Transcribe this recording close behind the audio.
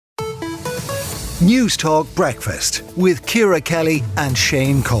News Talk Breakfast with Ciara Kelly and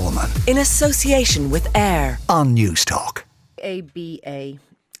Shane Coleman. In association with AIR On News Talk. ABA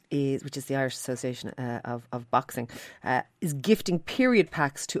which is the Irish Association of Boxing, is gifting period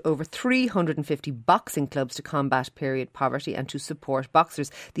packs to over 350 boxing clubs to combat period poverty and to support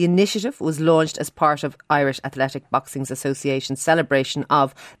boxers. The initiative was launched as part of Irish Athletic Boxing Association's celebration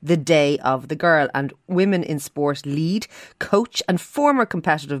of the Day of the Girl. And Women in Sport lead, coach and former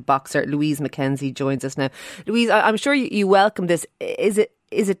competitive boxer Louise McKenzie joins us now. Louise, I'm sure you welcome this. Is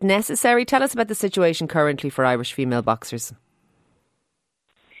it necessary? Tell us about the situation currently for Irish female boxers.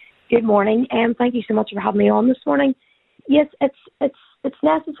 Good morning, and thank you so much for having me on this morning. Yes, it's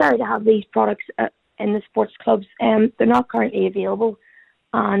necessary to have these products in the sports clubs. They're not currently available,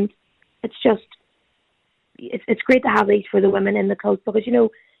 and it's great to have these for the women in the clubs, because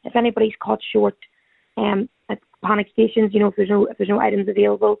if anybody's caught short at panic stations, if there's no items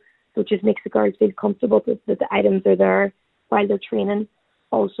available, so it just makes the girls feel comfortable that the items are there while they're training.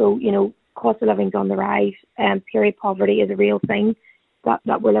 Also, cost of living's on the rise, period poverty is a real thing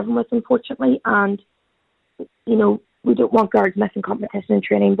that we're living with, unfortunately, and we don't want girls missing competition and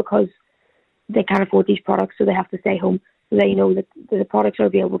training because they can't afford these products, so they have to stay home. So they know that the products are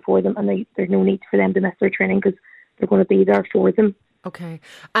available for them, and there's no need for them to miss their training because they're going to be there for them. Okay,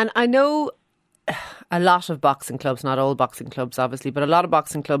 and I know a lot of boxing clubs, not all boxing clubs obviously, but a lot of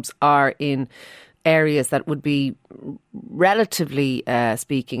boxing clubs are in areas that would be, relatively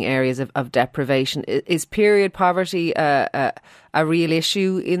speaking, areas of deprivation. Is period poverty a real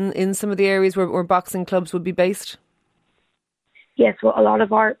issue in some of the areas where boxing clubs would be based? Yes, well, a lot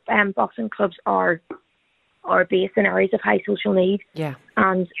of our boxing clubs are based in areas of high social need. Yeah,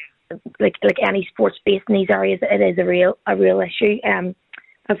 and like any sports based in these areas, it is a real issue.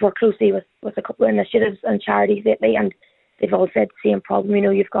 I've worked closely with a couple of initiatives and charities lately, and they've all said the same problem.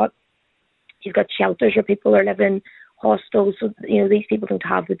 You've got shelters where people are living in hostels, so these people don't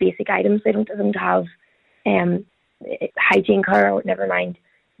have the basic items. They don't have hygiene care, or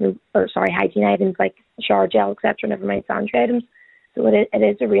hygiene items like shower gel, etc. Never mind sanitary items. So it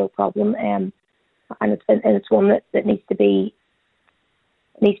is a real problem, and it's one that needs to be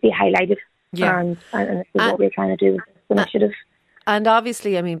highlighted. Yeah, and this is what we're trying to do with this initiative. And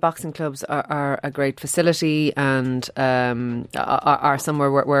obviously, I mean, boxing clubs are a great facility, and are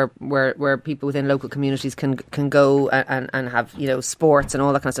somewhere where people within local communities can go and have sports and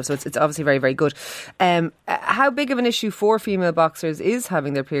all that kind of stuff. So it's obviously very, very good. How big of an issue for female boxers is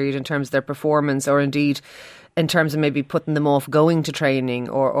having their period in terms of their performance, or indeed in terms of maybe putting them off going to training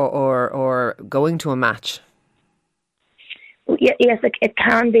or going to a match? Well, yes, it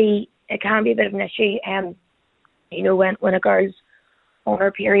can be a bit of an issue. When a girl's on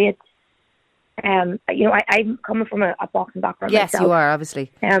her period. I'm coming from a boxing background. Yes, myself. You are,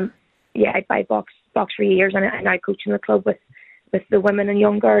 obviously. I boxed for years, and I coach in the club with the women and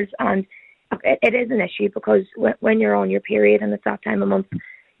young girls, and it is an issue because when you're on your period and it's that time of month,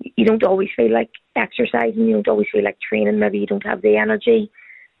 you don't always feel like exercising, you don't always feel like training, maybe you don't have the energy.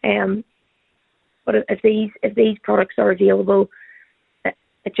 But if these products are available,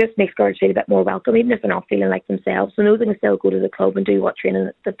 it just makes girls feel a bit more welcome, even if they're not feeling like themselves. So know they can still go to the club and do what training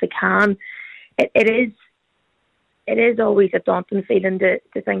that they can. It is always a daunting feeling to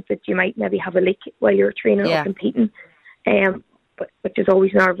think that you might maybe have a leak while you're training or competing, but which is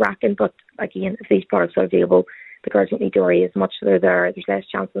always nerve-wracking. But again, if these products are available, the girls don't need to worry as much. They're there. There's less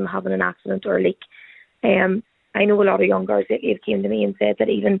chance of them having an accident or a leak. I know a lot of young girls that came to me and said that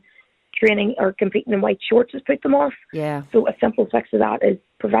even training or competing in white shorts has put them off. Yeah. So a simple fix to that is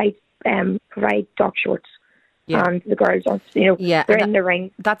provide dark shorts. Yeah. And the girls aren't, they're in the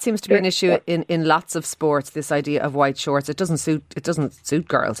ring. That seems to be an issue in lots of sports. This idea of white shorts, it doesn't suit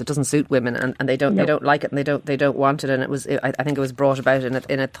girls. It doesn't suit women, and they don't like it, and they don't want it. And I think it was brought about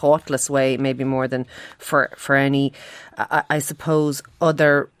in a thoughtless way, maybe more than for any, I suppose,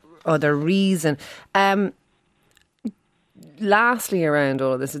 other reason. Lastly, around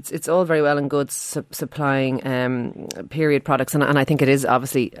all of this, it's all very well and good supplying period products, and I think it is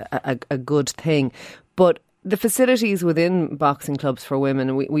obviously a good thing. But the facilities within boxing clubs for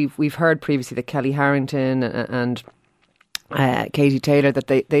women, we've heard previously that Kelly Harrington and Katie Taylor, that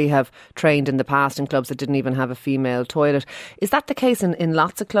they have trained in the past in clubs that didn't even have a female toilet. Is that the case in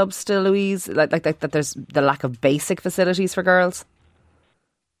lots of clubs still, Louise? Like that there's the lack of basic facilities for girls?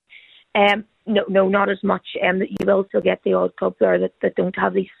 No, not as much. You will still get the odd club there that don't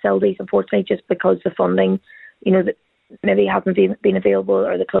have these facilities, unfortunately, just because the funding, that maybe hasn't been available,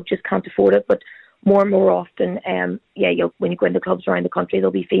 or the club just can't afford it. But more and more often, when you go into clubs around the country,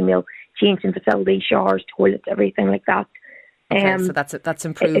 there'll be female changing facilities, showers, toilets, everything like that. Okay, so that's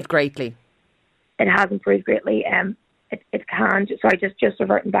improved greatly. has improved greatly. It can. Sorry, just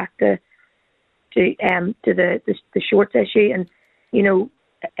reverting back to the shorts issue, and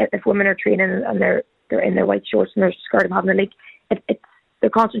if women are training and they're in their white shorts and they're scared of having a leak, they're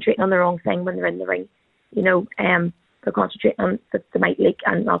concentrating on the wrong thing when they're in the ring. They're concentrating on that they might leak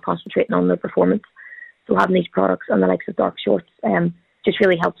and not concentrating on their performance. So having these products on the likes of dark shorts just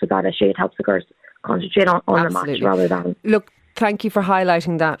really helps with that issue. It helps the girls concentrate on the match rather than... Look, thank you for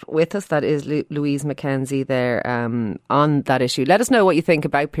highlighting that with us. That is Louise McKenzie there on that issue. Let us know what you think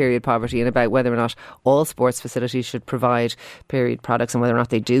about period poverty and about whether or not all sports facilities should provide period products and whether or not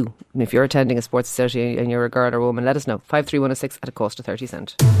they do. And if you're attending a sports facility and you're a girl or a woman, let us know. 53106 at a cost of 30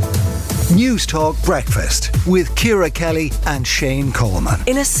 cents. News Talk Breakfast with Ciara Kelly and Shane Coleman.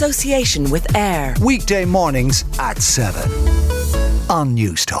 In association with AIR. Weekday mornings at 7 on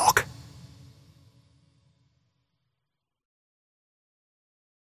News Talk.